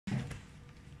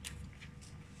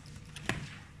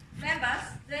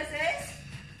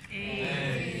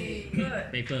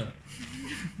Paper.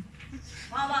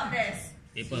 What about this?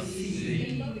 Paper.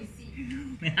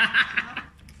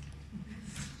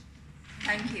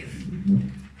 Thank you.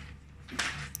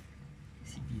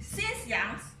 Since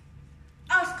young,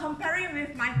 I was comparing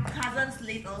with my cousin's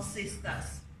little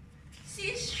sisters.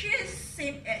 She's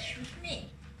same age with me.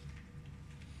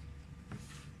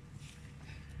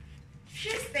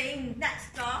 She's staying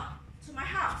next door to my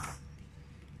house.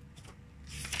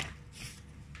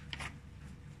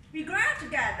 We grew up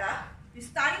together, we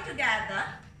studied together,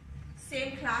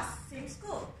 same class, same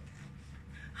school.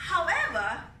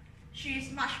 However, she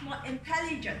is much more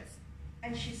intelligent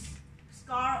and she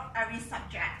scores every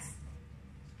subject.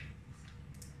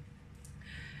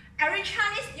 Every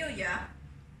Chinese New Year,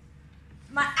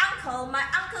 my uncle, my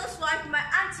uncle's wife, my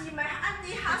auntie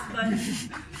husband,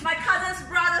 my cousin's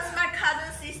brothers, my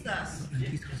cousin's sisters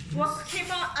will keep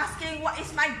on asking what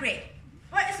is my grade.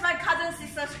 What is my cousin's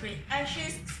sister's grade? And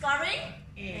she's scoring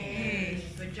A.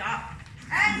 Good job.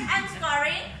 And I'm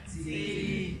scoring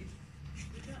C.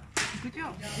 Good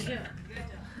job. Good job.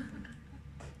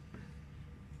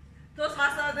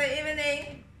 Toastmasters of the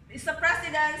evening, Mr.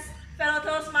 Presidents, fellow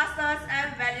Toastmasters,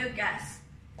 and valued guests.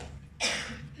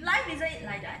 Life isn't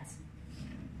like that.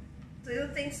 Do you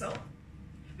think so?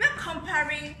 We're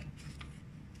comparing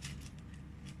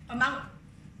among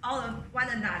all of one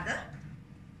another.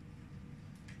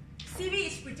 CV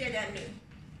is prettier than me.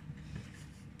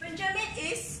 Benjamin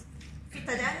is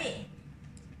fitter than me.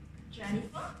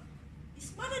 Jennifer is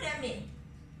smarter than me.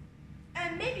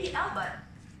 And maybe Albert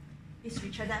is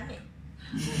richer than me.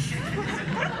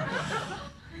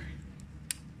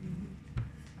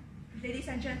 Ladies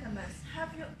and gentlemen,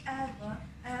 have you ever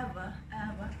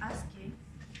asking,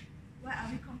 why are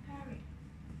we comparing?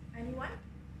 Anyone?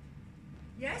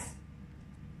 Yes?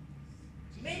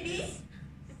 Maybe?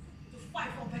 To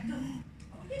fight for better.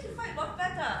 Okay, to fight for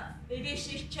better. Maybe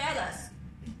she's jealous.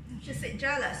 She said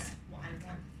jealous. What I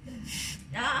want.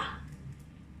 Yeah.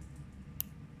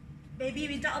 Maybe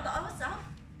we doubt ourselves.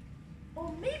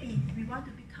 Or maybe we want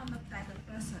to become a better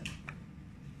person.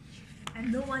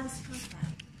 And no one is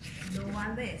perfect. No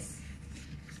one is.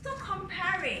 Stop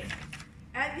comparing.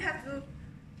 And you have to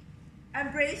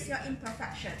embrace your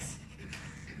imperfections.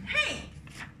 Hey,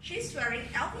 she's wearing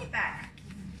LV bag,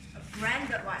 a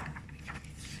branded one.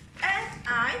 And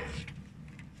I'm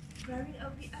wearing a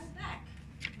VL bag,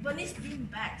 Vernice Lim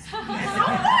bags. So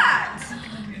what?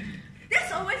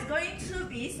 There's always going to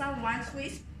be someone who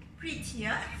is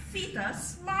prettier, fitter,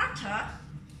 smarter,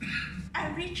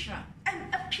 and richer,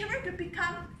 and appearing to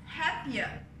become happier.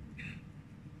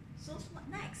 So what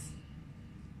next?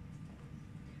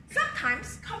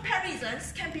 Sometimes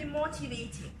comparisons can be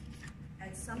motivating,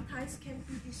 and sometimes can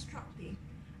be disrupting,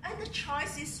 and the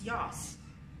choice is yours.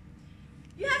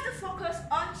 You have to focus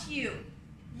on you,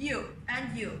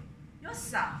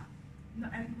 yourself,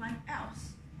 not everyone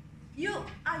else. You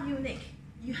are unique.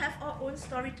 You have your own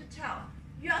story to tell.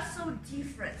 You are so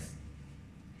different.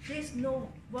 There's no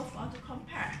worthwhile to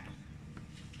compare.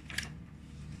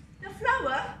 The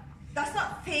flower does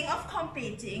not think of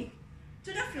competing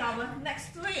to the flower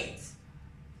next to it.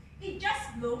 It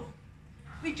just blooms,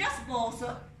 we just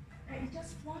blossom, and it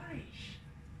just flourish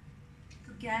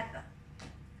together.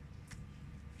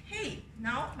 Hey,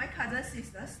 now my cousin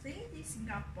sister staying in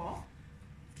Singapore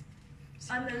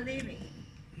on a living,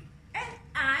 and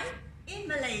I'm in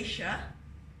Malaysia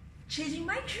chasing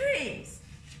my dreams.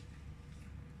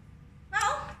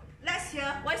 Well, let's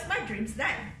hear what's my dreams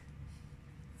then.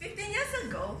 15 years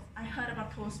ago, I heard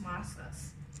about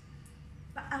Toastmasters,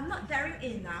 but I'm not daring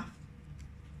enough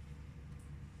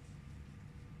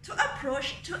to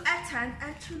approach, to attend,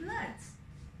 and to learn.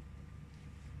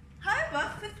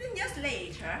 However, 15 years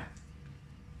later,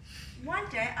 one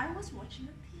day I was watching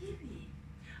the TV.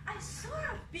 I saw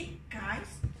a big guy,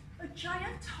 a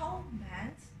giant tall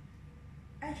man,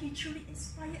 and he truly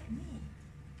inspired me.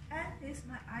 And he's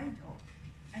my idol,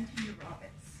 Anthony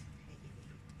Robbins.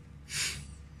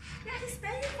 Yeah, he's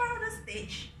standing in front of the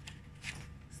stage,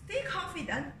 stay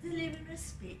confident, delivering a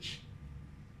speech,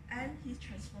 and he's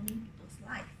transforming people's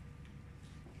life.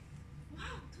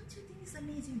 Wow, don't you think it's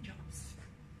amazing jobs?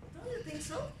 Don't you think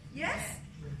so? Yes?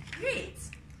 Great.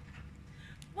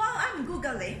 While I'm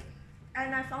Googling,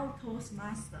 and I found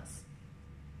Toastmasters.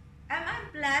 And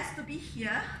I'm blessed to be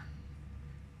here,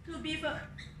 to be the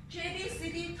JB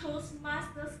City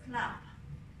Toastmasters Club.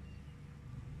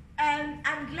 And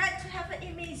I'm glad to have an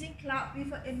amazing club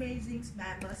with amazing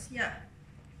members here.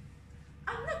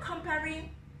 I'm not comparing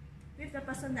with the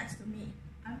person next to me.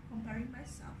 I'm comparing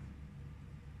myself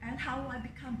and how I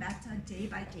become better day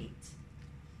by day.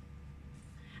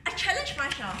 I challenge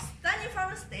myself, stand in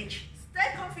front of the stage,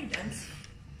 stay confident,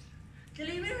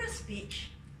 delivering a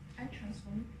speech, and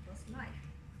transforming people's life.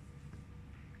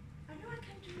 I know I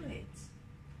can do it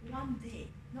one day,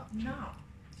 not now.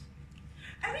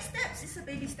 Every step is a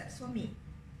baby steps for me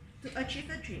to achieve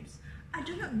the dreams. I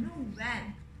do not know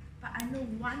when, but I know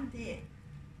one day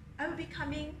I will be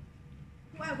becoming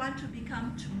who I want to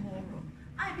become tomorrow.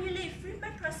 I believe with my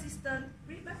persistence,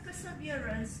 with my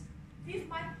perseverance, with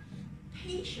my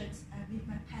patience, and with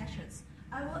my passions,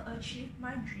 I will achieve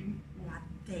my dream one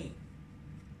day.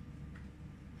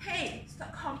 Hey,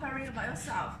 stop comparing about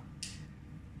yourself.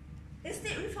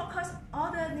 Instead, we focus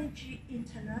all the energy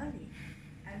internally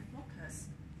and focus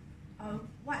on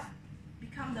what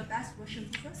become the best version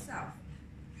of yourself.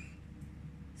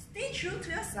 Stay true to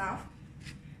yourself,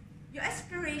 your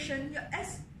aspiration, your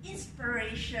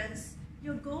inspirations,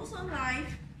 your goals on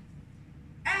life,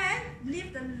 and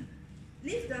live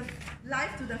the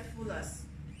life to the fullest.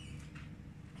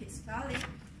 Keep smiling,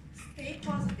 stay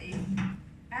positive.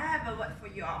 I have a word for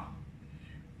you all.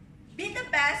 Be the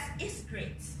best is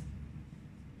great.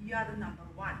 You are the number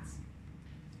one.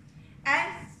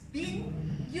 And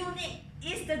being unique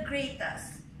is the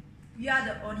greatest. You are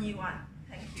the only one.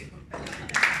 Thank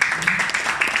you.